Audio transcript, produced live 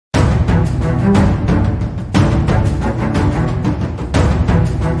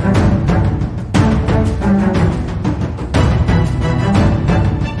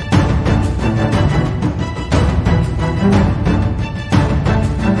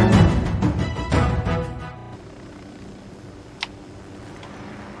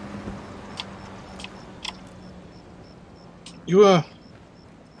You, are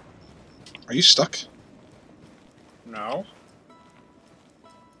you stuck? No.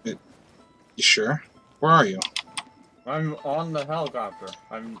 You sure? Where are you? I'm on the helicopter.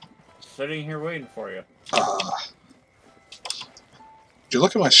 I'm sitting here waiting for you. Did you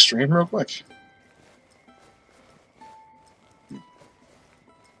look at my stream real quick?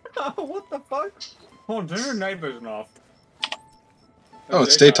 What the fuck? Oh, turn your night vision off. Oh,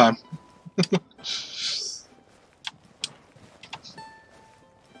 it's daytime.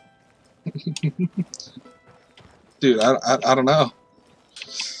 Dude, I don't know.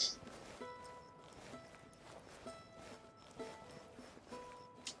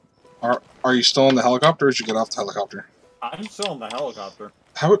 Are you still in the helicopter, or did you get off the helicopter? I'm still in the helicopter.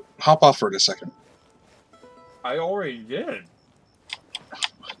 Hop off for a second. I already did.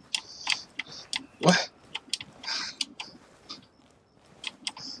 What?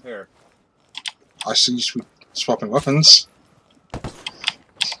 Here. I see you swapping weapons.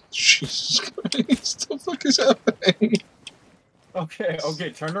 Jesus Christ, what the fuck is happening?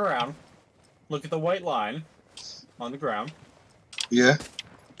 Okay, turn around. Look at the white line on the ground. Yeah.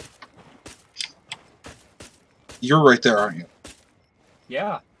 You're right there, aren't you?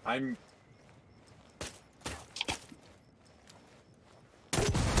 Yeah, I'm...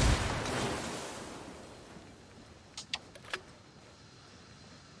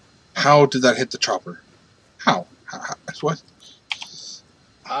 How did that hit the chopper? How? What?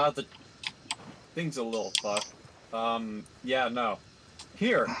 The thing's a little fucked. Yeah, no.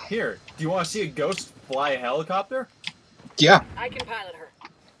 Here. Do you want to see a ghost fly a helicopter? Yeah. I can pilot her.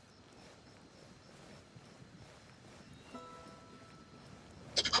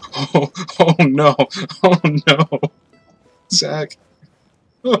 Oh no. Oh no. Zack.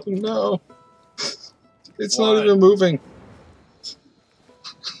 Oh no. It's What? not even moving.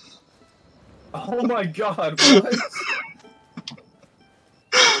 Oh my god, what?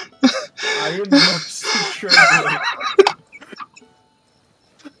 I am not securely.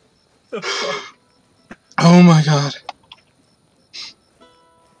 The fuck? Oh my god.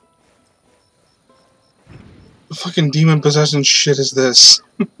 What fucking demon possession shit is this?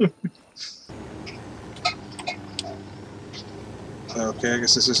 Okay, I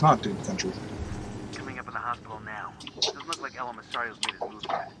guess this is not Dude Country. Coming up in the hospital now. Doesn't look like Emisarios made his move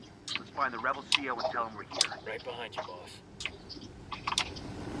yet. Let's find the rebel CO and tell him we're here. Right behind you, boss.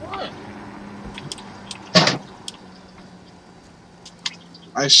 What?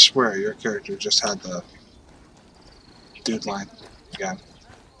 I swear your character just had the dude line again.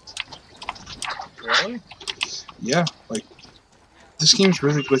 Really? Yeah, like, this game's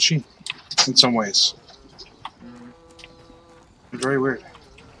really glitchy in some ways. Very weird.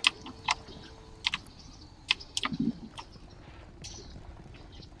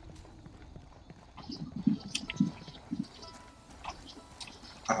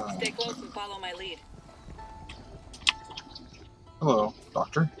 Stay close and follow my lead. Hello,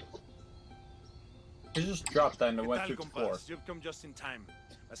 Doctor. He just dropped that and went through the floor. You've come just in time.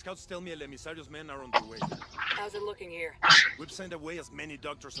 My scouts tell me El Emisario's men are on their way. How's it looking here? We've sent away as many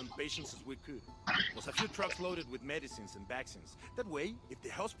doctors and patients as we could. Plus a few trucks loaded with medicines and vaccines. That way, if the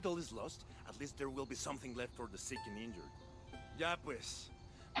hospital is lost, at least there will be something left for the sick and injured. Ya pues.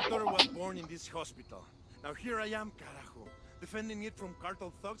 My daughter was born in this hospital. Now here I am, carajo, defending it from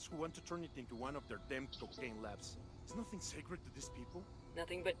cartel thugs who want to turn it into one of their damn cocaine labs. Is nothing sacred to these people?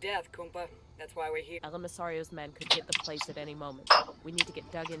 Nothing but death, Kumpa. That's why we're here. El Emisario's men could hit the place at any moment. We need to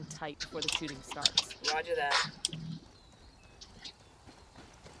get dug in tight before the shooting starts. Roger that.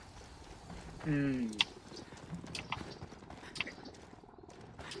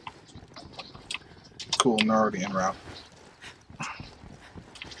 Cool, I'm already en route.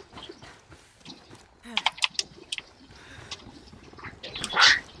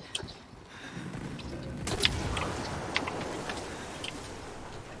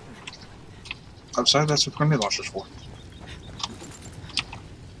 Outside, that's what grenade launchers for.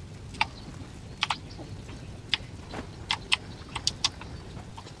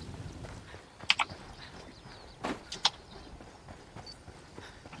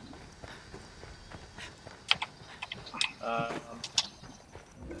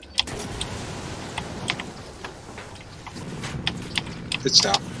 It's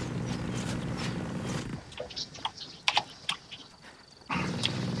down.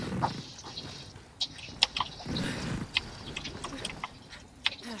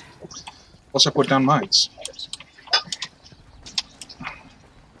 Plus, I put down mines.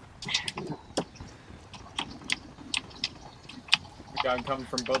 We got him coming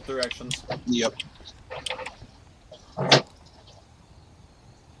from both directions. Yep.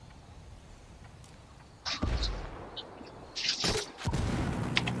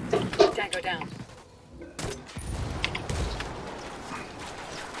 Tango down.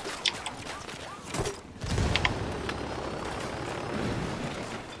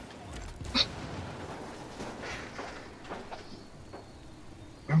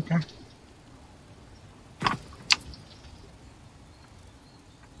 Okay.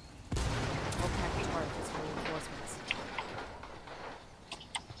 I'll pack the articles for reinforcements.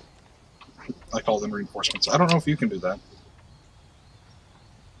 I call them reinforcements. I don't know if you can do that.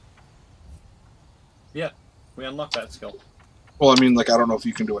 Yeah, we unlocked that skill. Well, I mean, like, I don't know if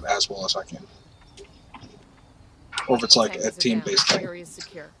you can do it as well as I can. Or if it's All like a tankers are team-based down. thing. Area is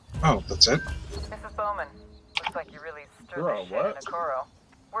secure. Oh, that's it? Mrs. Bowman, looks like you really stirred Bro, the shit in what? Okoro.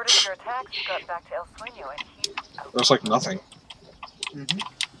 Word of your attacks got back to El Sueño and he's out. There's like nothing.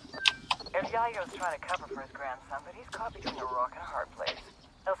 El Yayo's trying to cover for his grandson, but he's caught between a rock and a hard place.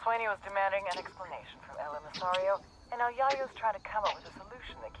 El Sueño is demanding an explanation from El Emisario, and El Yayo's trying to come up with a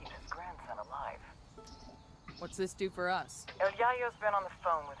solution that keeps his grandson alive. What's this do for us? El Yayo's been on the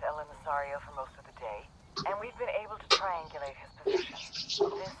phone with El Emisario for most of the day, and we've been able to triangulate his position. This is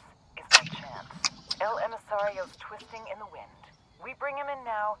my chance. El Emisario's twisting in the wind. We bring him in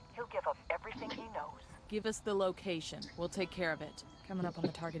now, he'll give up everything he knows. Give us the location. We'll take care of it. Coming up on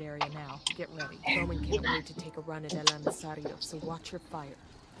the target area now. Get ready. Bowman can't wait to take a run at El Emisario, so watch your fire.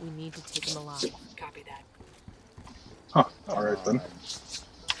 We need to take him alive. Copy that. Huh. Alright then.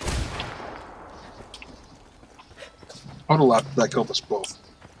 I would have laughed if that killed us both.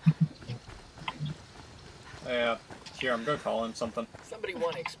 Yeah. Here, I'm gonna call in something. Somebody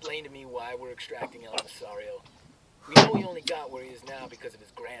want to explain to me why we're extracting El Emissario? We know he only got where he is now because of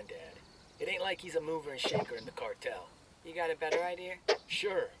his granddad. It ain't like he's a mover and shaker in the cartel. You got a better idea?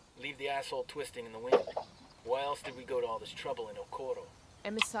 Sure, leave the asshole twisting in the wind. Why else did we go to all this trouble in Okoro?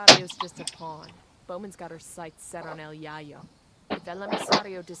 Emisario's just a pawn. Bowman's got her sights set on El Yayo. If El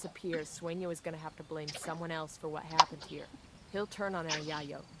Emisario disappears, Sueño is gonna have to blame someone else for what happened here. He'll turn on El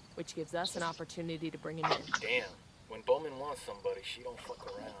Yayo, which gives us an opportunity to bring him in. Damn, when Bowman wants somebody, she don't fuck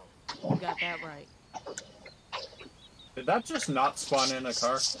around. You got that right. Did that just not spawn in a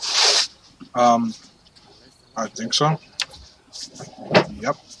car? I think so.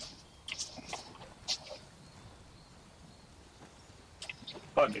 Yep.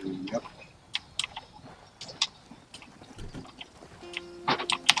 Fuck it. Yep.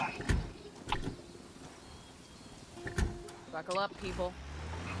 Buckle up, people.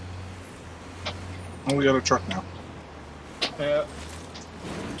 Oh, we got a truck now. Yeah.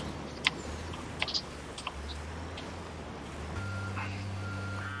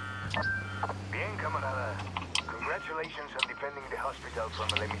 Bien, camarada. Congratulations on defending the hospital from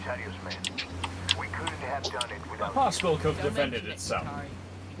El Emisario's men. We couldn't have done it The without hospital could have Don't defended mention it, itself, Atari.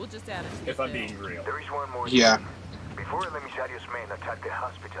 We'll just add it to if the I'm bill. being real. There is one more Yeah. thing. Before El Emisario's men attacked the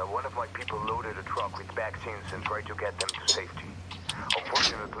hospital, one of my people loaded a truck with vaccines and tried to get them to safety.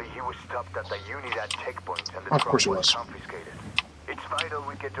 Unfortunately, he was stopped at the Unidad checkpoint and the Of truck course he was was. confiscated. It's vital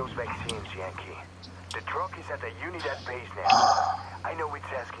we get those vaccines, Yankee. The truck is at the Unidad base now. I know it's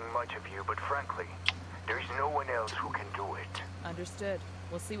asking much of you, but frankly, there is no one else who can do it. Understood.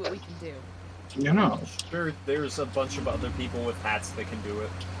 We'll see what we can do. You know, Sure, there's a bunch of other people with hats that can do it.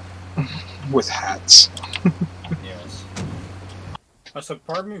 with hats. Yes. So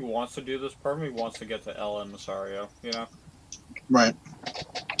part of me wants to do this, part of me wants to get to El Emisario, you know? Right.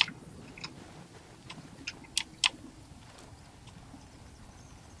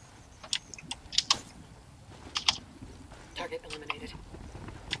 Target eliminated.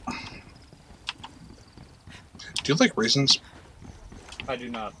 Do you like raisins? I do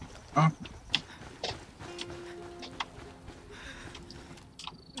not. Oh.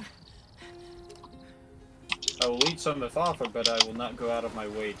 I will eat some if offered, but I will not go out of my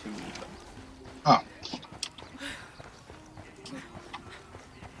way to eat them. Oh.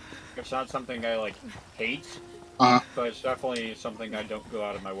 It's not something I, like, hate, Uh-huh. but it's definitely something I don't go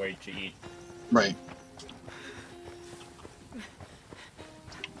out of my way to eat. Right.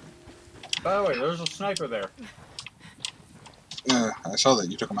 By the way, there's a sniper there. Yeah, I saw that.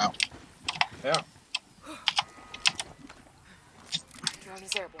 You took him out. Yeah. Drone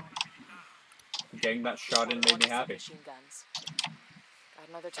is airborne. Getting that shot in made me happy. Machine guns. Got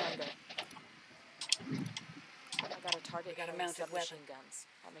another tango. I got a target. Got a carrying mounted submachine weapon. guns.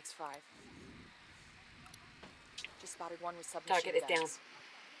 That makes 5. Just spotted one with submachine Target is down. guns.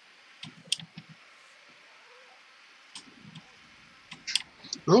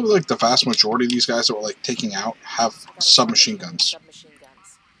 Really, like the vast majority of these guys that we're like taking out have I got a submachine target guns. Submachine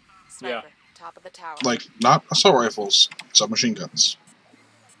guns. Sniper, Yeah. top of the tower. Like not assault rifles, submachine guns.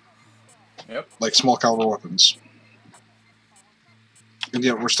 Yep. Like small caliber weapons. And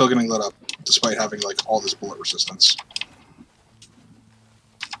yet we're still getting lit up, despite having like all this bullet resistance.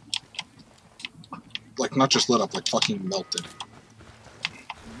 Like not just lit up, like fucking melted.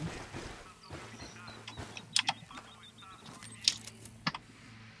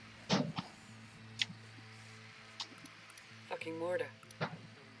 Fucking mortar.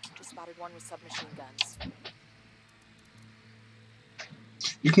 Just spotted one with submachine guns.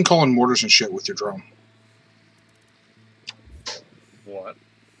 You can call in mortars and shit with your drone. What?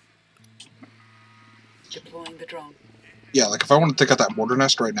 Deploying the drone. Yeah, like if I want to take out that mortar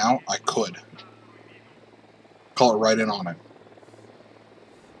nest right now, I could. Call it right in on it.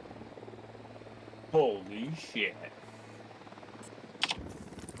 Holy shit.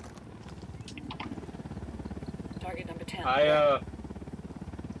 Target number 10.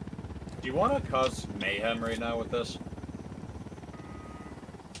 Do you want to cause mayhem right now with this?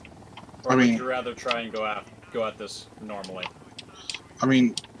 Or I mean- would you rather try and go at this normally? I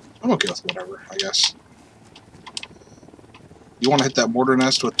mean, I'm okay with whatever, I guess. You want to hit that mortar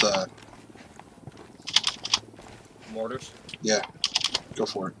nest with the... Mortars? Yeah, go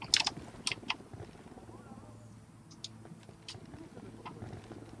for it.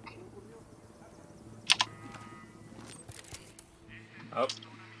 Up.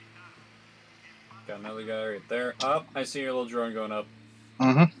 Got another guy right there. Up. I see your little drone going up.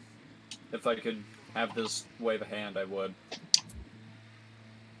 Mm-hmm. If I could have this wave a hand, I would.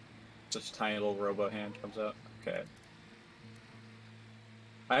 Just a tiny little robo hand comes out. Okay.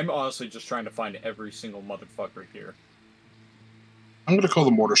 I'm honestly just trying to find every single motherfucker here. I'm gonna call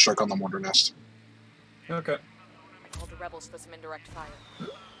the mortar strike on the mortar nest. Okay. I called the rebels for some indirect fire.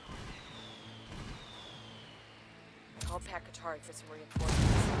 I called Pat Katari for some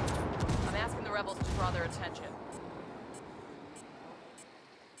reinforcements. I'm asking the rebels to draw their attention.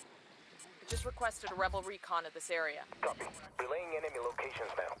 I just requested a rebel recon of this area. Copy. Relaying enemy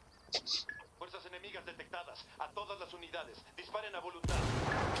locations now. Fuerzas enemigas detectadas. A todas las unidades. Disparen a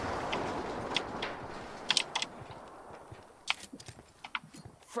voluntad.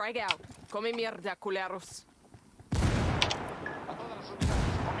 Frag out. Come mierda, culeros. A todas las unidades.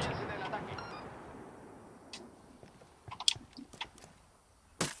 Comiencen el ataque.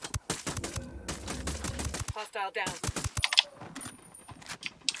 Hostile down.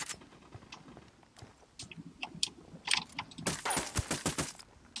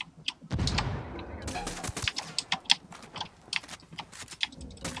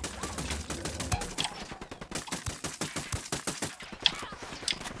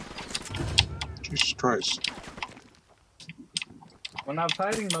 Jesus Christ. When I'm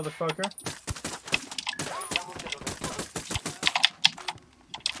hiding, motherfucker.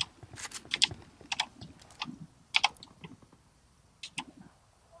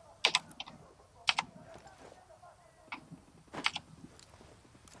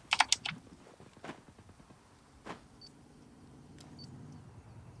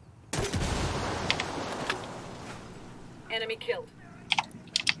 Enemy killed.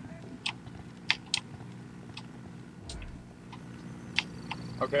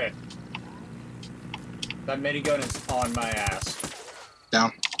 Okay. That minigun is on my ass.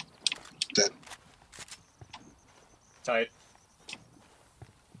 Down. Dead. Tight.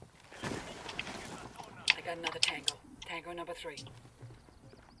 I got another tango. Tango number 3.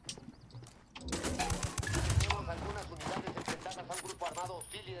 Tenemos algunas unidades enfrentadas a un grupo armado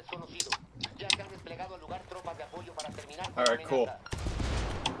hostil y desconocido. Ya se han desplegado al lugar tropas de apoyo para terminar con la Alright, cool. amenaza.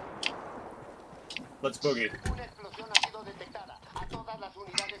 Let's boogie. Una explosión ha sido detectada. A todas las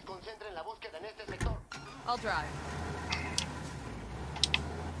unidades concentren la búsqueda en este sector. I'll drive.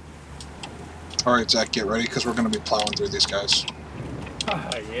 Alright, Zack, get ready, because we're going to be plowing through these guys.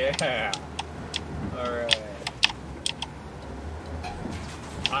 Ah, yeah. Alright.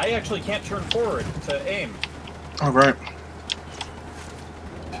 I actually can't turn forward to aim. Alright.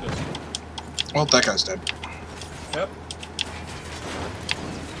 Just, Well, that guy's dead. yep.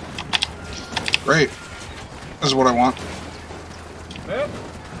 Great. This is what I want. Yep.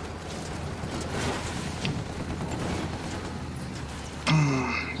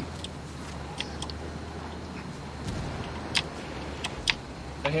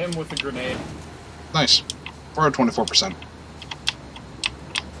 I hit him with a grenade. Nice. We're at 24%.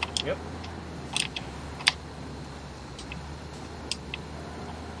 Yep.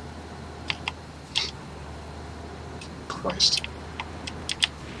 Christ.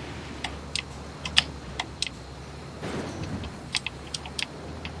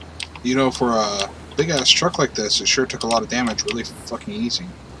 You know, for a big-ass truck like this, it sure took a lot of damage really fucking easy.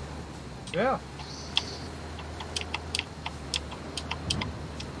 Yeah.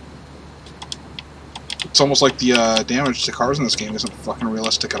 It's almost like the damage to cars in this game isn't fucking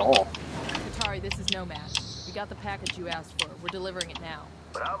realistic at all. Atari, this is Nomad. We got the package you asked for. We're delivering it now.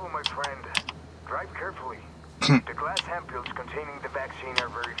 Bravo, my friend. Drive carefully. The glass ampules containing the vaccine are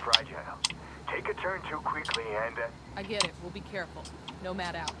very fragile. Take a turn too quickly and... I get it. We'll be careful.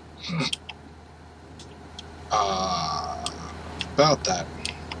 Nomad out. About that.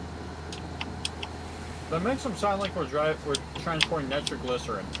 That makes them sound like we're transporting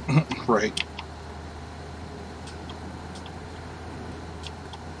nitroglycerin. Right.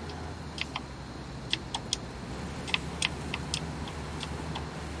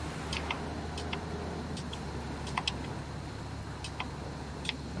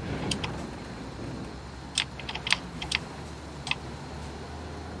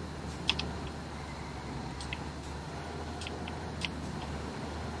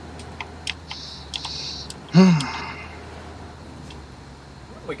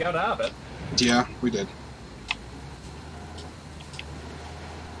 We got out of it. Yeah, we did.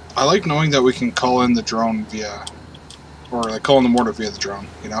 I like knowing that we can call in the drone via, or like call in the mortar via the drone,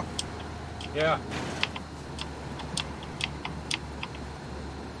 you know? Yeah.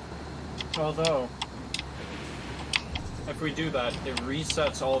 Although, if we do that, it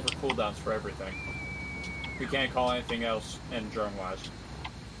resets all of the cooldowns for everything. We can't call anything else in drone-wise.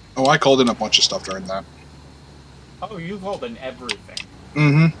 Oh, I called in a bunch of stuff during that. Oh, you called in everything.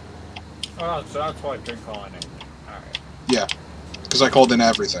 Mm-hmm. Oh, so that's why I couldn't call in anything. Alright. Yeah, because I called in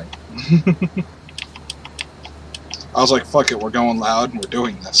everything. I was like, fuck it, we're going loud and we're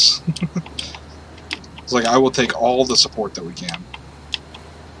doing this. It's like, I will take all the support that we can.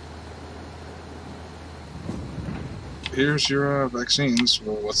 Here's your vaccines,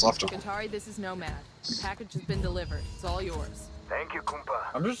 well, what's left of them. Atari, this is Nomad. The package has been delivered. It's all yours. Thank you, Kumpa.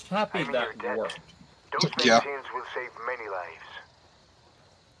 I'm just happy I mean, that you're dead. worked. Those Yeah. vaccines will save many lives.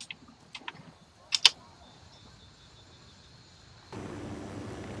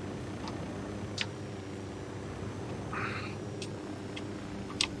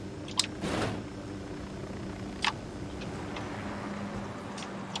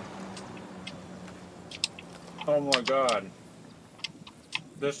 Oh my god.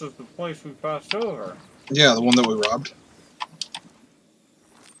 This is the place we passed over. Yeah, the one that we robbed.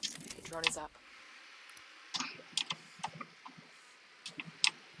 The drone is up.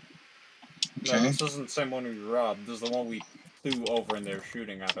 No, Okay. this isn't the same one we robbed. This is the one we flew over and they were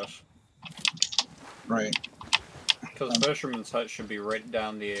shooting at us. Right. Because Fisherman's Hut should be right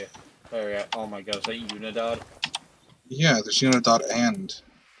down the area. Oh my god, is that Unidad? Yeah, there's Unidot and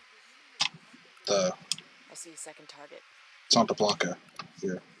the I see a second target. Santa Blanca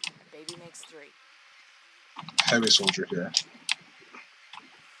here. Baby makes 3. Heavy soldier here.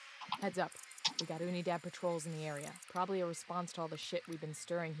 Heads up. We got Unidad patrols in the area. Probably a response to all the shit we've been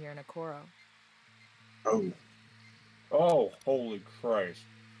stirring here in Okoro. Oh. Oh, holy Christ.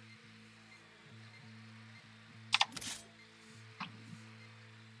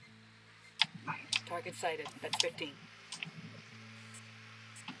 Target sighted. That's 15.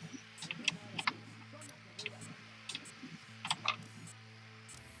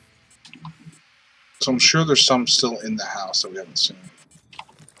 So I'm sure there's some still in the house that we haven't seen.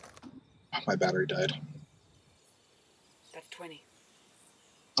 My battery died. That's 20.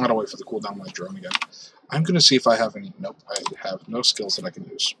 I gotta wait for the cooldown on my drone again. I'm gonna see if I have any. Nope, I have no skills that I can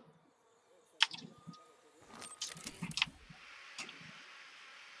use.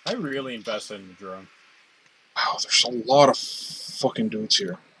 I really invested in the drone. Wow, there's a lot of fucking dudes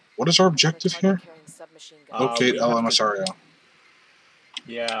here. What is our objective here? Carrying submachine gun. Locate we El have to- Emisario.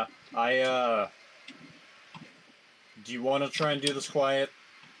 Yeah, do you want to try and do this quiet?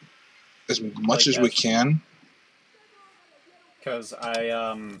 As much as we can. Because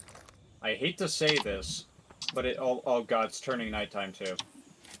I hate to say this, but oh god, it's turning nighttime too.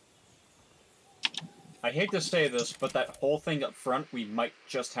 I hate to say this, but that whole thing up front, we might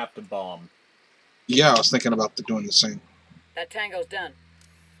just have to bomb. Yeah, I was thinking about doing the same. That tango's done.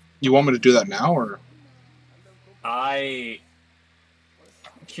 You want me to do that now, or?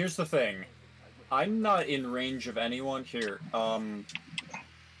 Here's the thing. I'm not in range of anyone here.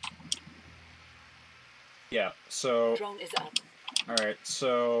 Yeah, so... Drone is up. Alright,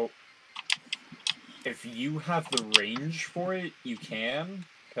 so... If you have the range for it, you can,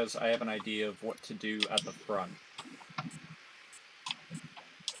 because I have an idea of what to do at the front.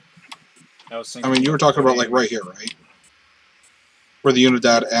 I mean, you were talking about, like, right here, right? Where the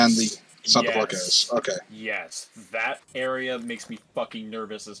Unidad and the It's not the black guys. Okay. Yes, that area makes me fucking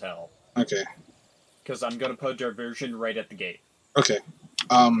nervous as hell. Okay. Because I'm gonna put diversion right at the gate. Okay.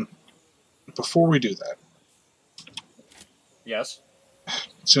 Before we do that. Yes? As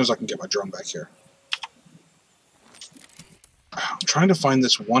soon as I can get my drone back here. I'm trying to find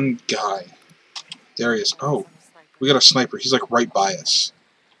this one guy. There he is. Oh, we got a sniper. He's like right by us.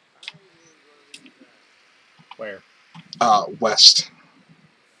 Where? West.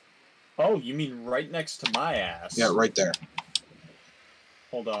 Oh, you mean right next to my ass? Yeah, right there.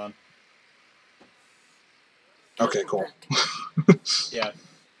 Hold on. Okay, cool. Yeah.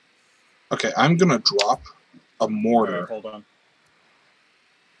 Okay, I'm gonna drop a mortar. Alright, hold on.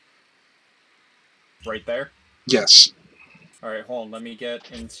 Right there? Yes. Alright, hold on. Let me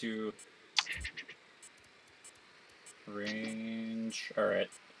get into range. Alright.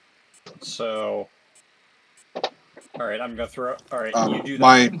 So. Alright, I'm gonna throw. Alright, you do that.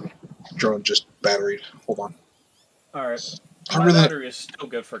 My drone just batteried. Hold on. Alright. I My really- battery is still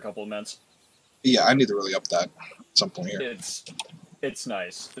good for a couple of minutes. Yeah, I need to really up that at some point here. It's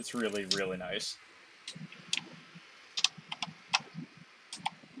nice. It's really, really nice.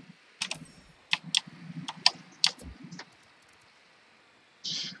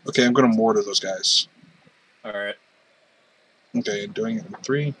 Okay, I'm gonna mortar those guys. Alright. Okay, doing it in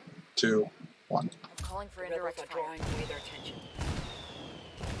 3, 2, 1. I'm calling for The rebels indirect are fire. drawing away their attention.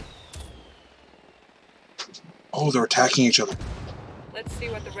 Oh, they're attacking each other. Let's see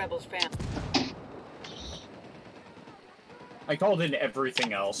what the rebels found. I called in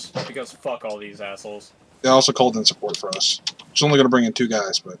everything else, because fuck all these assholes. They also called in support for us. It's only gonna bring in 2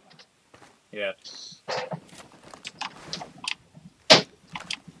 guys, but... Yeah.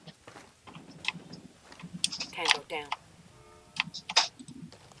 Tango down.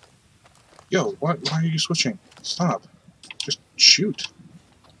 Yo, why are you switching? Stop. Just shoot.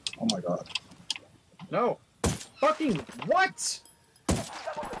 Oh my god. No! Fucking what?!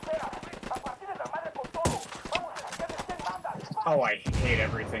 Oh, I hate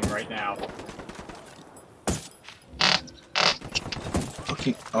everything right now.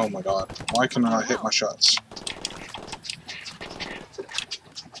 Fucking... Oh my god. Why can I not hit my shots?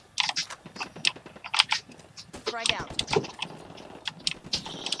 Frag out. That's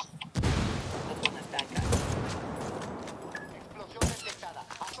one less bad guy. Explosión detectada.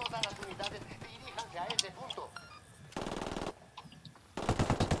 A todas las unidades, diríjanse a ese punto.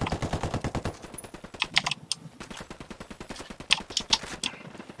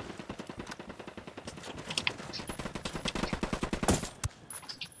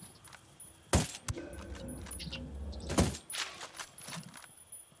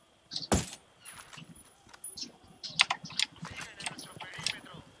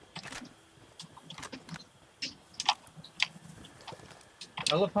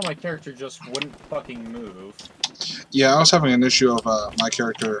 I love how my character just wouldn't fucking move. Yeah, I was having an issue of my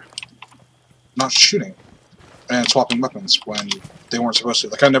character not shooting and swapping weapons when they weren't supposed to.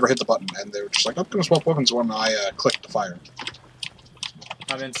 Like, I never hit the button, and they were just like, I'm gonna swap weapons when I clicked to fire.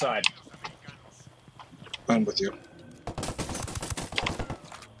 I'm inside. I'm with you.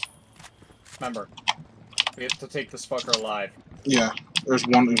 Remember, we have to take this fucker alive. Yeah, there's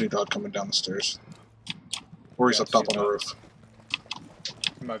one Unidad coming down the stairs. Or he's Yeah, up top she's on the up. roof.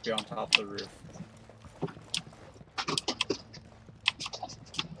 He might be on top of the roof.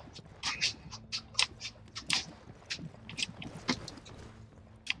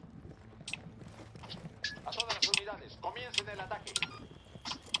 A todas las unidades, comiencen el ataque.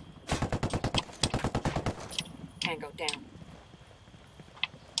 Tango down.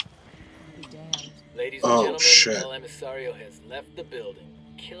 Be damned. Ladies Oh, and gentlemen, shit. El Emisario has left the building.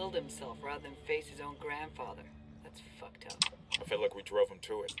 Killed himself rather than face his own grandfather. That's fucked up. I feel like we drove him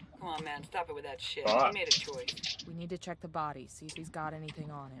to it. Come on, man, stop it with that shit. Ah. He made a choice. We need to check the body, see if he's got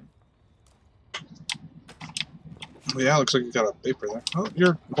anything on him. Yeah, looks like you got a paper there. Oh,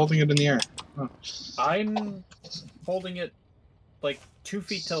 you're holding it in the air. Oh. I'm holding it like 2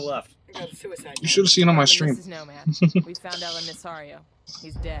 feet to the left. I got a suicide You should have seen on my This stream. is Nomad. We found El Emisario.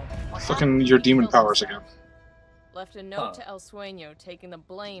 He's dead. Fucking your demon powers again. Left a note to El Sueño taking the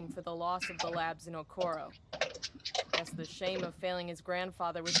blame for the loss of the labs in Okoro. Guess the shame of failing his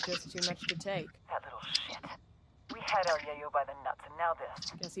grandfather was just too much to take. That little shit. We had El Yayo by the nuts, and now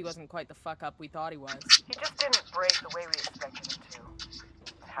this. Guess he wasn't quite the fuck up we thought he was. He just didn't break the way we expected him to.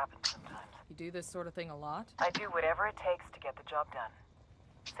 It happens sometimes. You do this sort of thing a lot? I do whatever it takes to get the job done.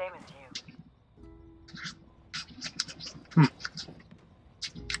 Same as you.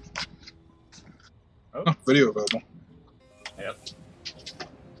 Oh, video available. Yep.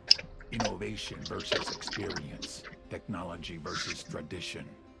 Innovation versus experience. Technology versus tradition.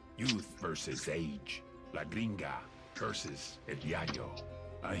 Youth versus age. La Gringa versus El Yayo.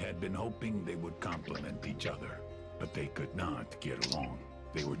 I had been hoping they would complement each other, but they could not get along.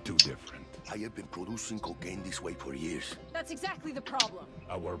 They were too different. I have been producing cocaine this way for years. That's exactly the problem.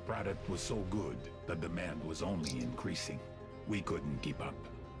 Our product was so good, the demand was only increasing. We couldn't keep up.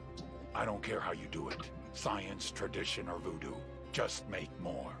 I don't care how you do it. Science, tradition, or voodoo. Just make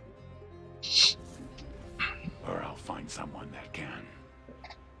more. Or I'll find someone that can.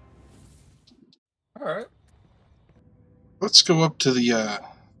 Alright. Let's go up to the,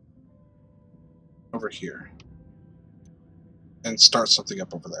 over here. And start something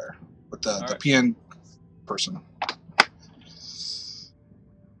up over there. With the PN person.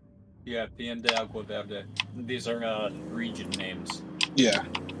 Yeah, PN de Agua Verde. These are, region names. Yeah.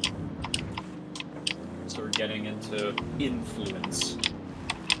 So we're getting into influence.